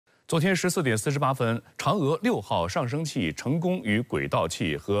昨天14点48分，嫦娥6号上升器成功与轨道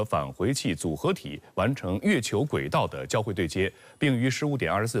器和返回器组合体完成月球轨道的交会对接，并于15点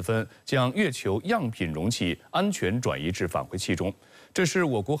24分将月球样品容器安全转移至返回器中。这是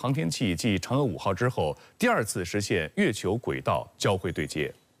我国航天器继嫦娥5号之后第2次实现月球轨道交会对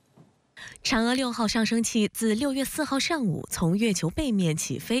接。 嫦娥6号上升器自6月4号上午从月球背面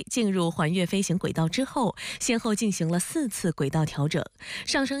起飞，进入环月飞行轨道之后，先后进行了4次轨道调整。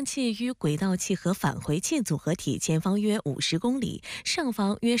上升器与轨道器和返回器组合体前方约50公里，上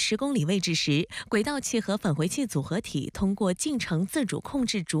方约10公里位置时，轨道器和返回器组合体通过进程自主控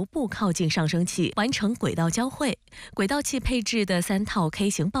制逐步靠近上升器，完成轨道交会。轨道器配置的3套 K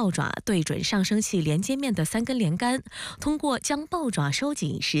型爆爪对准上升器连接面的3根连杆，通过将爆爪收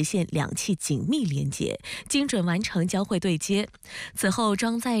紧，实现两器紧密连接，精准完成交会对接。此后，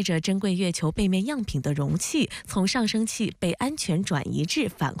装载着珍贵月球背面样品的容器从上升器被安全转移至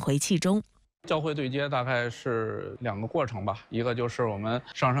返回器中。 交会对接大概是2个过程吧，一个就是我们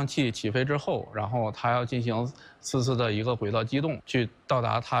上升器起飞之后，然后它要进行4次的一个轨道机动，去到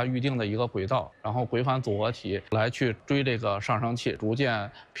达它预定的一个轨道，然后轨返组合体来去追这个上升器，逐渐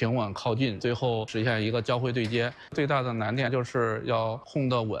平稳靠近，最后实现一个交会对接。最大的难点就是要控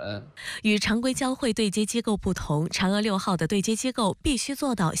得稳。与常规交会对接机构不同，嫦娥6号的对接机构必须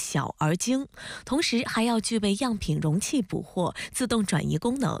做到小而精，同时还要具备样品容器捕获、自动转移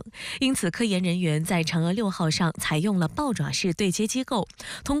功能，因此科研人员在嫦娥6号上采用了爆爪式对接机构，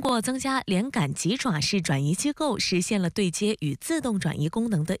通过增加连杆棘爪式转移机构，实现了对接与自动转移功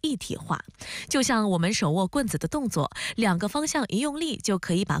能的一体化。就像我们手握棍子的动作，2个方向一用力，就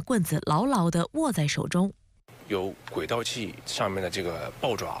可以把棍子牢牢地握在手中。 由轨道器上面的这个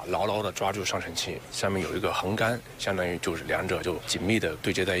爆爪牢牢地抓住上升器，上面有一个横杆，相当于就是2者就紧密地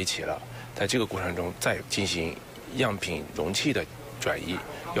对接在一起了。在这个过程中，再进行样品容器的转移，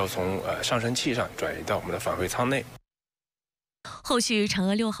要从上升器上转移到我们的返回舱内。 后续，嫦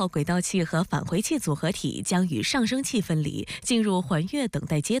娥6号轨道器和返回器组合体将与上升器分离，进入环月等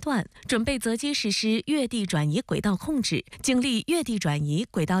待阶段，准备择机实施月地转移轨道控制。经历月地转移、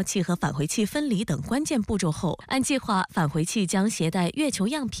轨道器和返回器分离等关键步骤后，按计划，返回器将携带月球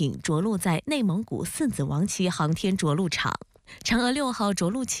样品着陆在内蒙古四子王旗航天着陆场。 嫦娥6号着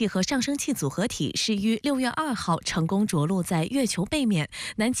陆器和上升器组合体是于6月2号成功着陆在月球背面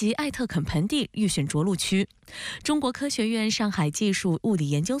南极艾特肯盆地预选着陆区。中国科学院上海技术物理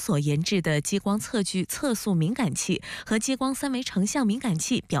研究所研制的激光测距测速敏感器和激光3维成像敏感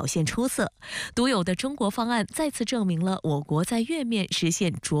器表现出色，独有的中国方案再次证明了我国在月面实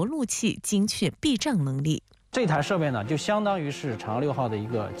现着陆器精确避障能力。 这台设备呢，就相当于是嫦娥6号的一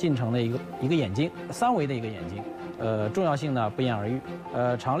个进程的一个眼睛，3维的一个眼睛。重要性呢不言而喻。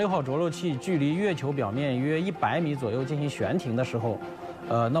嫦娥6号着陆器距离月球表面约100米左右进行悬停的时候，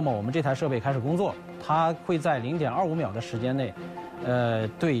那么我们这台设备开始工作，它会在0.25秒的时间内，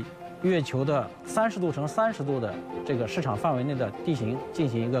对月球的30度乘30度的这个市场范围内的地形进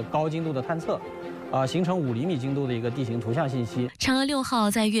行一个高精度的探测。 形成5厘米精度的一个地形图像信息。嫦娥6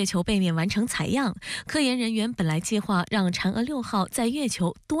号在月球背面完成采样，科研人员本来计划让嫦娥6号在月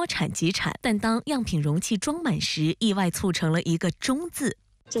球多产几产，但当样品容器装满时，意外促成了一个“中”字。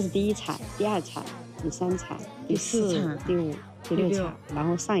这是第1产、第2产、第3产、第4产、第5、第6产，然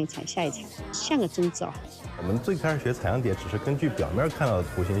后上一产、下一产，像个中字哦。我们最开始学采样点只是根据表面看到的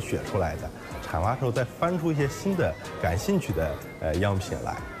图形选出来的，产发之后再翻出一些新的感兴趣的样品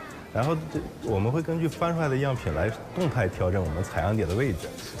来。 然后我们会根据翻出来的样品来动态调整我们采样点的位置。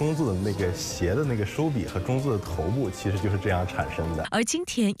中字的那个斜的那个收笔和中字的头部，其实就是这样产生的。而今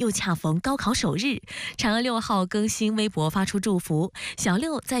天又恰逢高考首日，嫦娥6号更新微博发出祝福：小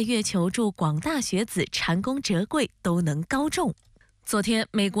6在月球祝广大学子蟾宫折桂都能高中。 昨天，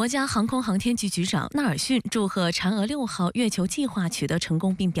美国家航空航天局局长纳尔逊祝贺嫦娥6号月球计划取得成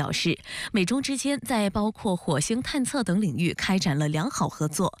功，并表示，美中之间在包括火星探测等领域开展了良好合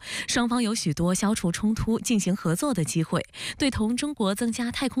作，双方有许多消除冲突、进行合作的机会，对同中国增加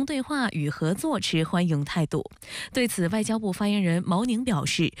太空对话与合作持欢迎态度。对此，外交部发言人毛宁表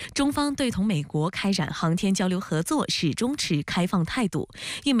示，中方对同美国开展航天交流合作始终持开放态度。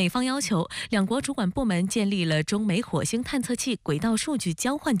应美方要求，两国主管部门建立了中美火星探测器轨道数据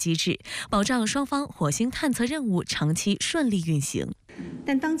交换机制，保障双方火星探测任务长期顺利运行。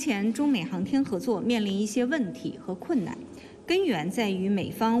但当前中美航天合作面临一些问题和困难，根源在于美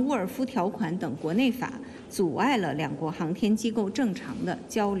方沃尔夫条款等国内法阻碍了两国航天机构正常的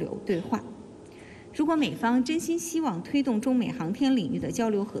交流对话。如果美方真心希望推动中美航天领域的交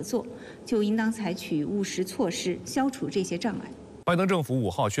流合作，就应当采取务实措施，消除这些障碍。拜登政府5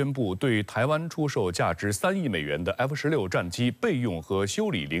号宣布对台湾出售价值3亿美元的 F-16战机备用和修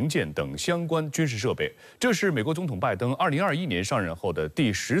理零件等相关军事设备。这是美国总统拜登2021年上任后的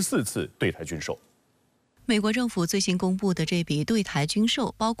第14次对台军售。 美国政府最新公布的这笔对台军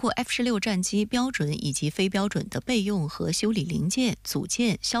售，包括 F-16战机标准以及非标准的备用和修理零件、组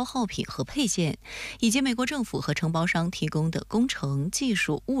件、消耗品和配件，以及美国政府和承包商提供的工程、技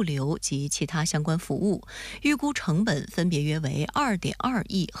术、物流及其他相关服务，预估成本分别约为2.2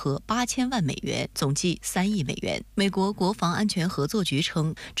亿和8000万美元，总计3亿美元。美国国防安全合作局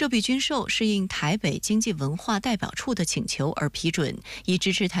称，这笔军售是应台北经济文化代表处的请求而批准，以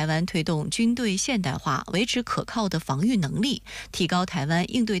支持台湾推动军队现代化，维持可靠的防御能力，提高台湾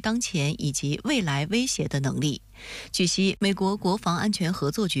应对当前以及未来威胁的能力。据悉，美国国防安全合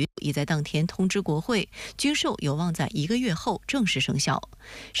作局已在当天通知国会，军售有望在1个月后正式生效。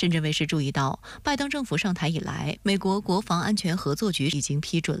深圳卫视注意到，拜登政府上台以来，美国国防安全合作局已经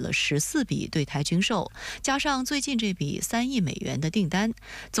批准了14笔对台军售，加上最近这笔3亿美元的订单，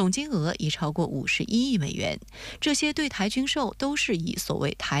总金额已超过51亿美元。这些对台军售都是以所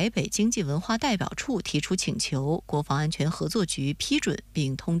谓台北经济文化代表处提出请求，国防安全合作局批准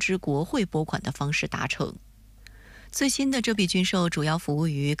并通知国会拨款的方式达成。 最新的这笔军售主要服务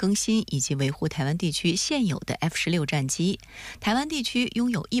于更新以及维护台湾地区现有的 F-16战机。台湾地区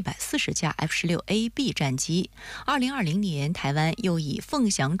拥有140架 F-16A/B 战机。2020年，台湾又以凤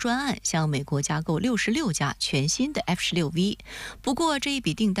翔专案向美国加购66架全新的 F-16V。不过，这一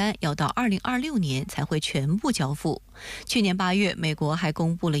笔订单要到2026年才会全部交付。去年8月，美国还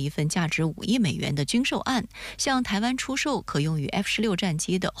公布了一份价值5亿美元的军售案，向台湾出售可用于 F-16战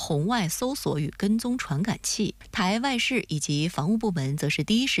机的红外搜索与跟踪传感器。台外事以及防务部门则是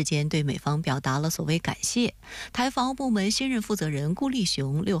第一时间对美方表达了所谓感谢。台防务部门新任负责人顾立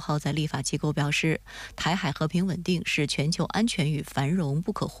雄6号在立法机构表示，台海和平稳定是全球安全与繁荣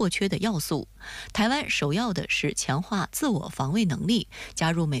不可或缺的要素。台湾首要的是强化自我防卫能力，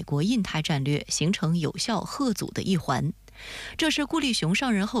加入美国印太战略，形成有效嚇阻的一环。 这是顾立雄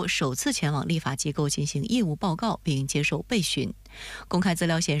上任后首次前往立法机构进行业务报告并接受备询。公开资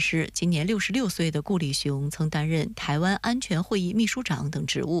料显示，今年66岁的顾立雄曾担任台湾安全会议秘书长等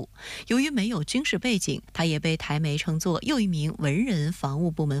职务。由于没有军事背景，他也被台媒称作又一名文人防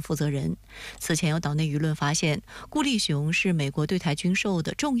务部门负责人。此前有岛内舆论发现，顾立雄是美国对台军售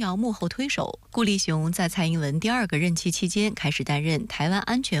的重要幕后推手。顾立雄在蔡英文第2个任期期间开始担任台湾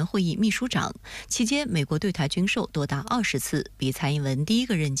安全会议秘书长，期间美国对台军售多达20次，比蔡英文第1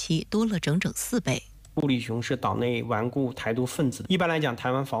个任期多了整整4倍。顾立雄是岛内顽固台独分子。一般来讲，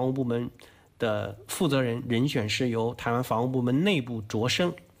台湾防务部门的负责人人选是由台湾防务部门内部擢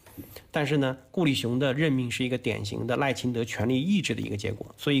升，但是呢，顾立雄的任命是一个典型的赖清德权力抑制的一个结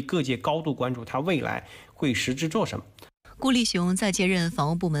果，所以各界高度关注他未来会实质做什么。 顾立雄在接任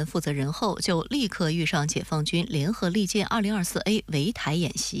防务部门负责人后，就立刻遇上解放军联合利剑204A 围台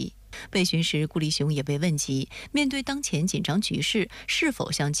演习。被询时，顾立雄也被问及，面对当前紧张局势，是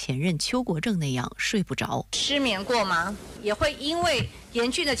否像前任邱国正那样睡不着？失眠过吗？也会因为严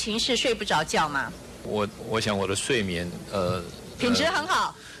峻的情势睡不着觉吗？我想我的睡眠品质很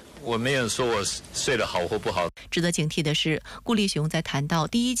好。 我没有说我睡得好或不好。值得警惕的是，顾立雄在谈到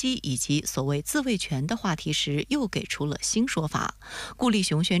第一机以及所谓自卫权的话题时，又给出了新说法。顾立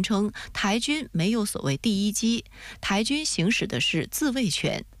雄宣称，台军没有所谓第一机，台军行使的是自卫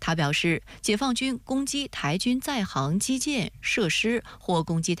权。他表示，解放军攻击台军在航基建设施，或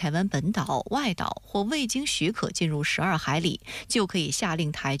攻击台湾本岛、外岛，或未经许可进入12海里，就可以下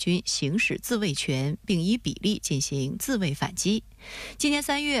令台军行使自卫权，并依比例进行自卫反击。 今年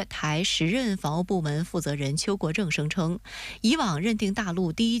3月，台时任防务部门负责人邱国正声称，以往认定大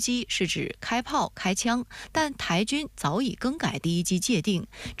陆第一机是指开炮、开枪，但台军早已更改第一机界定，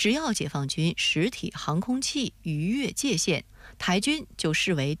只要解放军实体航空器逾越界限，台军就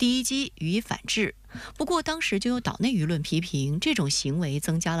视为第一机予以反制。不过，当时就有岛内舆论批评，这种行为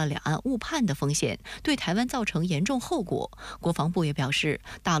增加了两岸误判的风险，对台湾造成严重后果。国防部也表示，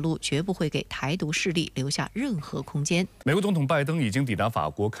大陆绝不会给台独势力留下任何空间。美国总统拜登已经抵达法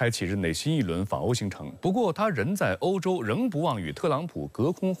国，开启任内新一轮访欧行程。不过，他人在欧洲，仍不忘与特朗普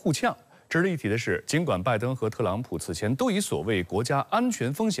隔空互呛。值得一提的是，尽管拜登和特朗普此前都以所谓国家安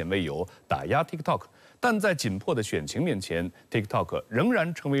全风险为由打压 TikTok， 但在紧迫的选情面前 ，TikTok 仍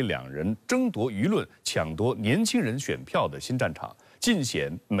然成为两人争夺舆论、抢夺年轻人选票的新战场，尽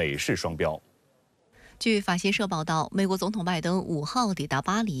显美式双标。据法新社报道，美国总统拜登5号抵达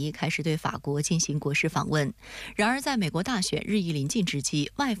巴黎，开始对法国进行国事访问。然而，在美国大选日益临近之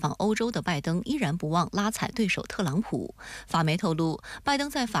际，外访欧洲的拜登依然不忘拉踩对手特朗普。法媒透露，拜登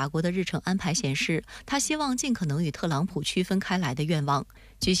在法国的日程安排显示，他希望尽可能与特朗普区分开来的愿望。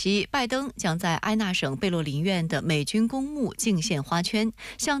据悉，拜登将在埃纳省贝洛林院的美军公墓敬献花圈，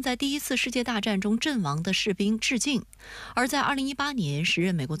向在第一次世界大战中阵亡的士兵致敬。而在2018年，时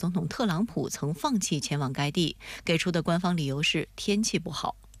任美国总统特朗普曾放弃前往该地，给出的官方理由是天气不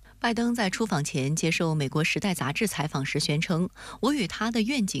好。拜登在出访前接受美国《时代》杂志采访时宣称：“我与他的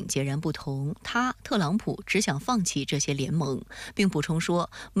愿景截然不同，特朗普只想放弃这些联盟，并补充说，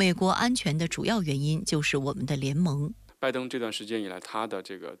美国安全的主要原因就是我们的联盟。”拜登这段时间以来，他的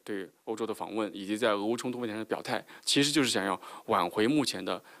这个对欧洲的访问，以及在俄乌冲突问题上的表态，其实就是想要挽回目前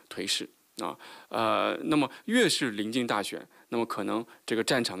的颓势啊。那么越是临近大选，那么可能这个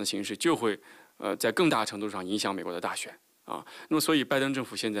战场的形势就会在更大程度上影响美国的大选啊。那么所以拜登政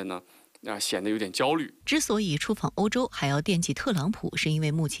府现在呢，显得有点焦虑。之所以出访欧洲还要惦记特朗普，是因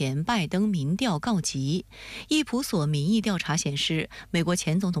为目前拜登民调告急。易普索民意调查显示，美国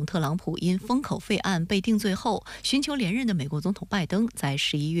前总统特朗普因封口费案被定罪后，寻求连任的美国总统拜登在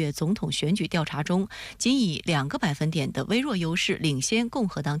11月总统选举调查中，仅以2个百分点的微弱优势领先共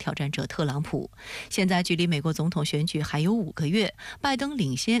和党挑战者特朗普。现在距离美国总统选举还有5个月，拜登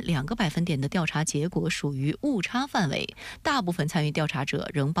领先2个百分点的调查结果属于误差范围，大部分参与调查者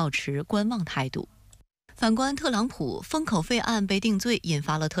仍保持观望态度。反观特朗普，封口费案被定罪，引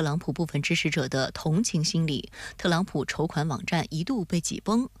发了特朗普部分支持者的同情心理。特朗普筹款网站一度被挤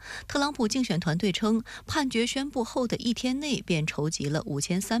崩。特朗普竞选团队称，判决宣布后的1天内便筹集了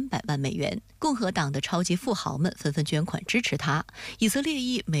5300万美元。共和党的超级富豪们纷纷捐款支持他。以色列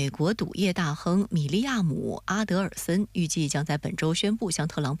裔美国赌业大亨米利亚姆·阿德尔森预计将在本周宣布向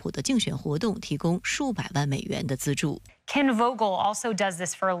特朗普的竞选活动提供数百万美元的资助。Ken Vogel also does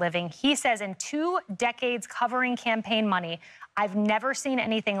this for a living. He says in 2 decades covering campaign money, I've never seen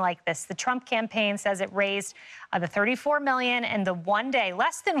anything like this. The Trump campaign says it raised the $34 million in the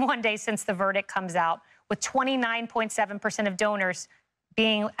less than one day since the verdict comes out, with 29.7% of donors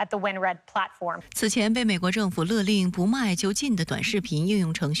being at the WinRed platform. 此前被美国政府勒令不卖就禁的短视频应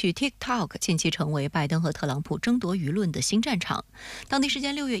用程序 TikTok 近期成为拜登和特朗普争夺舆论的新战场。当地时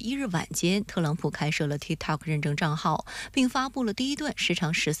间6月1日晚间，特朗普开设了 TikTok 认证账号，并发布了第一段时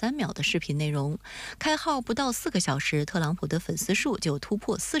长13秒的视频内容。开号不到4个小时，特朗普的粉丝数就突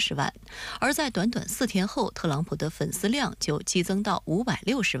破40万，而在短短4天后，特朗普的粉丝量就激增到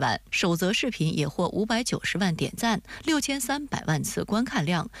560万，首则视频也获590万点赞，6300万次观看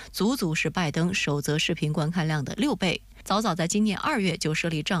量，足足是拜登首则视频观看量的6倍。早在今年2月就设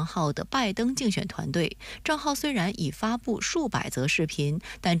立账号的拜登竞选团队，账号虽然已发布数百则视频，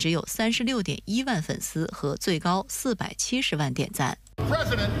但只有36.1万粉丝和最高470万点赞。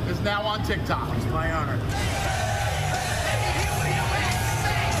President is now on TikTok. It's my honor. Right?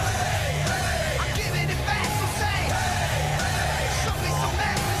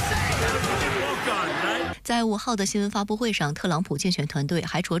 在5号的新闻发布会上，特朗普竞选团队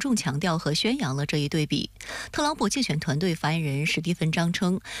还着重强调和宣扬了这一对比。特朗普竞选团队发言人史蒂芬·张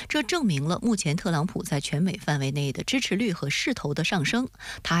称，这证明了目前特朗普在全美范围内的支持率和势头的上升。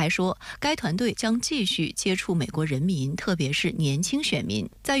他还说，该团队将继续接触美国人民，特别是年轻选民。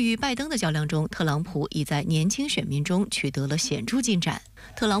在与拜登的较量中，特朗普已在年轻选民中取得了显著进展。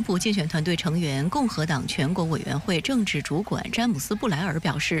特朗普竞选团队成员、共和党全国委员会政治主管詹姆斯·布莱尔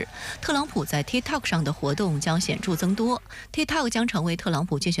表示，特朗普在 TikTok 上的活动将显著增多， TikTok 将成为特朗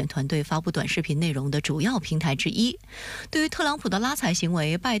普竞选团队发布短视频内容的主要平台之一。对于特朗普的拉踩行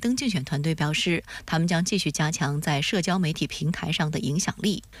为，拜登竞选团队表示，他们将继续加强在社交媒体平台上的影响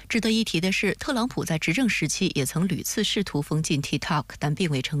力。值得一提的是，特朗普在执政时期也曾屡次试图封禁 TikTok， 但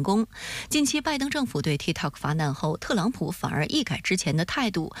并未成功。近期拜登政府对 TikTok 发难后，特朗普反而一改之前的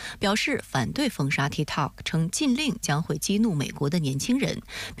态度，表示反对封杀 TikTok， 称禁令将会激怒美国的年轻人，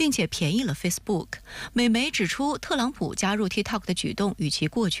并且便宜了 Facebook。 美媒指出，特朗普加入 TikTok 的举动与其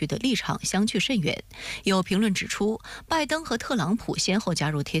过去的立场相去甚远。有评论指出，拜登和特朗普先后加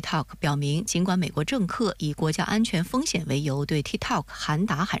入 TikTok， 表明尽管美国政客以国家安全风险为由对 TikTok 喊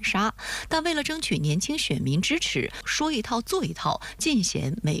打喊杀，但为了争取年轻选民支持，说一套做一套，尽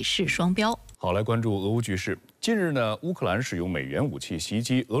显美式双标。好，来关注俄乌局势。近日呢，乌克兰使用美元武器袭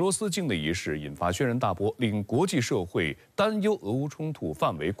击俄罗斯境内一事引发轩然大波，令国际社会担忧俄乌冲突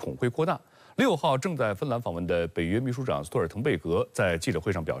范围恐会扩大。6号正在芬兰访问的北约秘书长斯托尔滕贝格在记者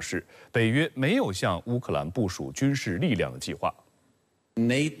会上表示，北约没有向乌克兰部署军事力量的计划。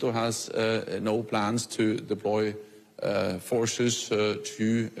NATO has no plans to deploy forces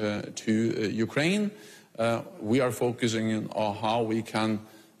to Ukraine. We are focusing on how we can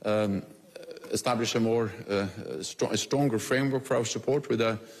establish a stronger framework for our support with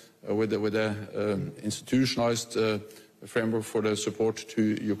a institutionalized framework for the support to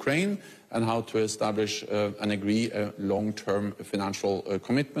Ukraine, and how to establish and agree a long-term financial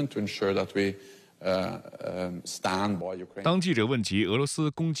commitment to ensure that we stand by Ukraine. 当记者问及俄罗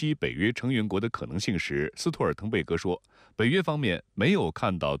斯攻击北约成员国的可能性时，斯托尔滕贝格说，北约方面没有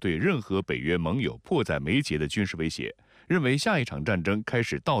看到对任何北约盟友迫在眉睫的军事威胁，认为下一场战争开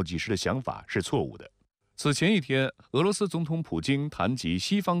始倒计时的想法是错误的。此前一天，俄罗斯总统普京谈及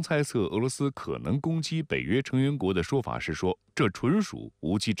西方猜测俄罗斯可能攻击北约成员国的说法时说，这纯属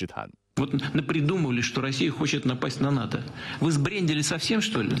无稽之谈。Вот напридумывали, что Россия хочет напасть на НАТО. Вы сбрендили совсем,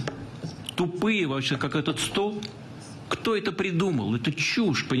 что ли? Тупые вообще, как этот стол? Кто это придумал? Это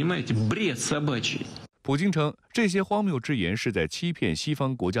чушь, понимаете? Бред собачий. 普京称，这些荒谬之言是在欺骗西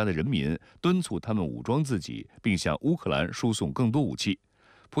方国家的人民，敦促他们武装自己，并向乌克兰输送更多武器。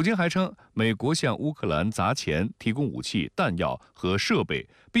普京还称，美国向乌克兰砸钱提供武器、弹药和设备，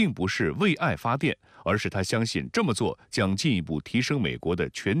并不是为爱发电，而是他相信这么做将进一步提升美国的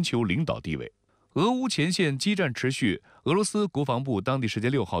全球领导地位。俄乌前线激战持续，俄罗斯国防部当地时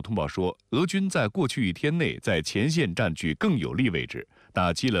间6号通报说，俄军在过去1天内在前线占据更有利位置，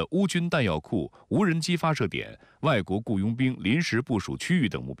打击了乌军弹药库、无人机发射点、外国雇佣兵临时部署区域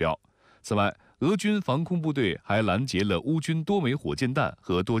等目标。此外，俄军防空部队还拦截了乌军多枚火箭弹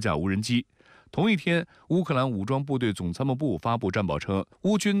和多架无人机。同一天，乌克兰武装部队总参谋部发布战报称，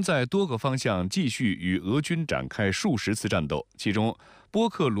乌军在多个方向继续与俄军展开数十次战斗，其中波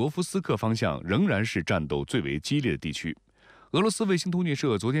克罗夫斯克方向仍然是战斗最为激烈的地区。俄罗斯卫星通讯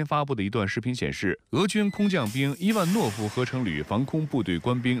社昨天发布的一段视频显示，俄军空降兵伊万诺夫合成旅防空部队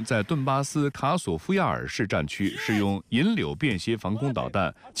官兵在顿巴斯卡索夫亚尔市战区使用银柳便携防空导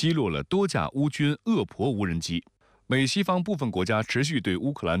弹击落了多架乌军恶婆无人机。美西方部分国家持续对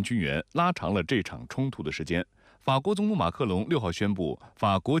乌克兰军援，拉长了这场冲突的时间。法国总统马克龙6号宣布，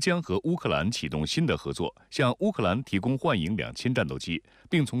法国将和乌克兰启动新的合作，向乌克兰提供幻影2000战斗机，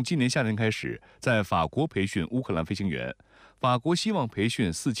并从今年夏天开始在法国培训乌克兰飞行员。法国希望培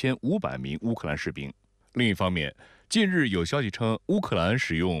训4500名乌克兰士兵。另一方面，近日有消息称，乌克兰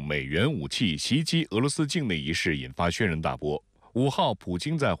使用美元武器袭击俄罗斯境内一事引发轩然大波。5号，普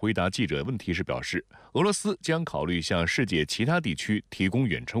京在回答记者问题时表示，俄罗斯将考虑向世界其他地区提供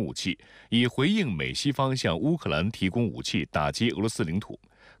远程武器，以回应美西方向乌克兰提供武器打击俄罗斯领土。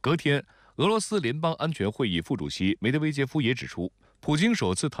隔天，俄罗斯联邦安全会议副主席梅德韦杰夫也指出，普京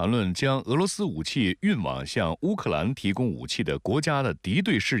首次谈论将俄罗斯武器运往向乌克兰提供武器的国家的敌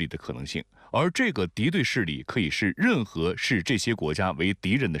对势力的可能性，而这个敌对势力可以是任何视这些国家为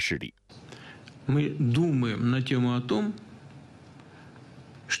敌人的势力。Мы думаем на тему о том,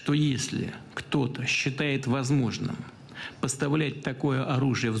 что если кто-то считает возможным поставлять такое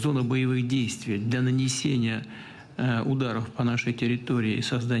оружие в зону боевых действий для нанесения ударов по нашей территории и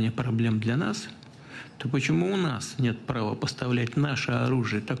создания проблем для нас, то почему у нас нет права поставлять наше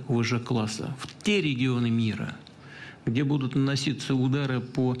оружие такого же класса в те регионы мира, где будут наноситься удары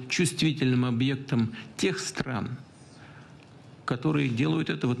по чувствительным объектам тех стран, которые делают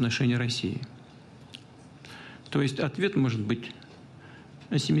это в отношении России? То есть ответ может быть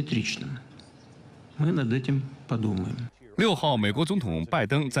асимметричным. Мы над этим подумаем. 6号，美国总统拜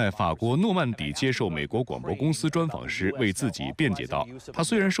登在法国诺曼底接受美国广播公司专访时，为自己辩解道：“他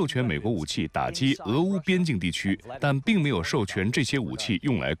虽然授权美国武器打击俄乌边境地区，但并没有授权这些武器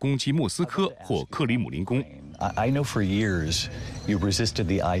用来攻击莫斯科或克里姆林宫。” I know for years you've resisted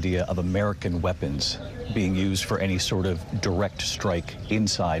the idea of American weapons being used for any sort of direct strike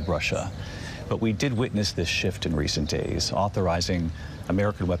inside Russia. But we did witness this shift in recent days, authorizing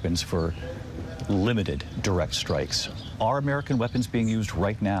American weapons for limited direct strikes. Are American weapons being used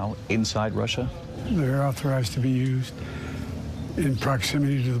right now inside Russia? They're authorized to be used in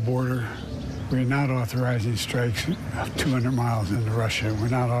proximity to the border. We're not authorizing strikes 200 miles into Russia. We're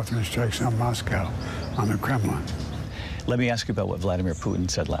not authorizing strikes on Moscow, on the Kremlin. Let me ask you about what Vladimir Putin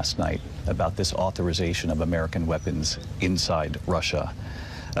said last night about this authorization of American weapons inside Russia.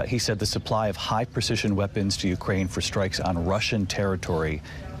 He said the supply of high-precision weapons to Ukraine for strikes on Russian territory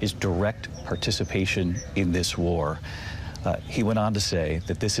is direct participation in this war. He went on to say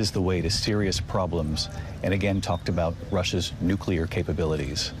that this is the way to serious problems, and again talked about Russia's nuclear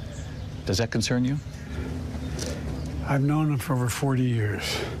capabilities. Does that concern you? I've known him for over 40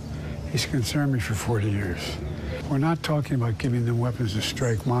 years. He's concerned me for 40 years. We're not talking about giving them weapons to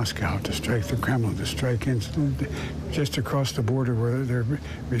strike Moscow, to strike the Kremlin, to strike just across the border where they're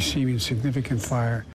receiving significant fire.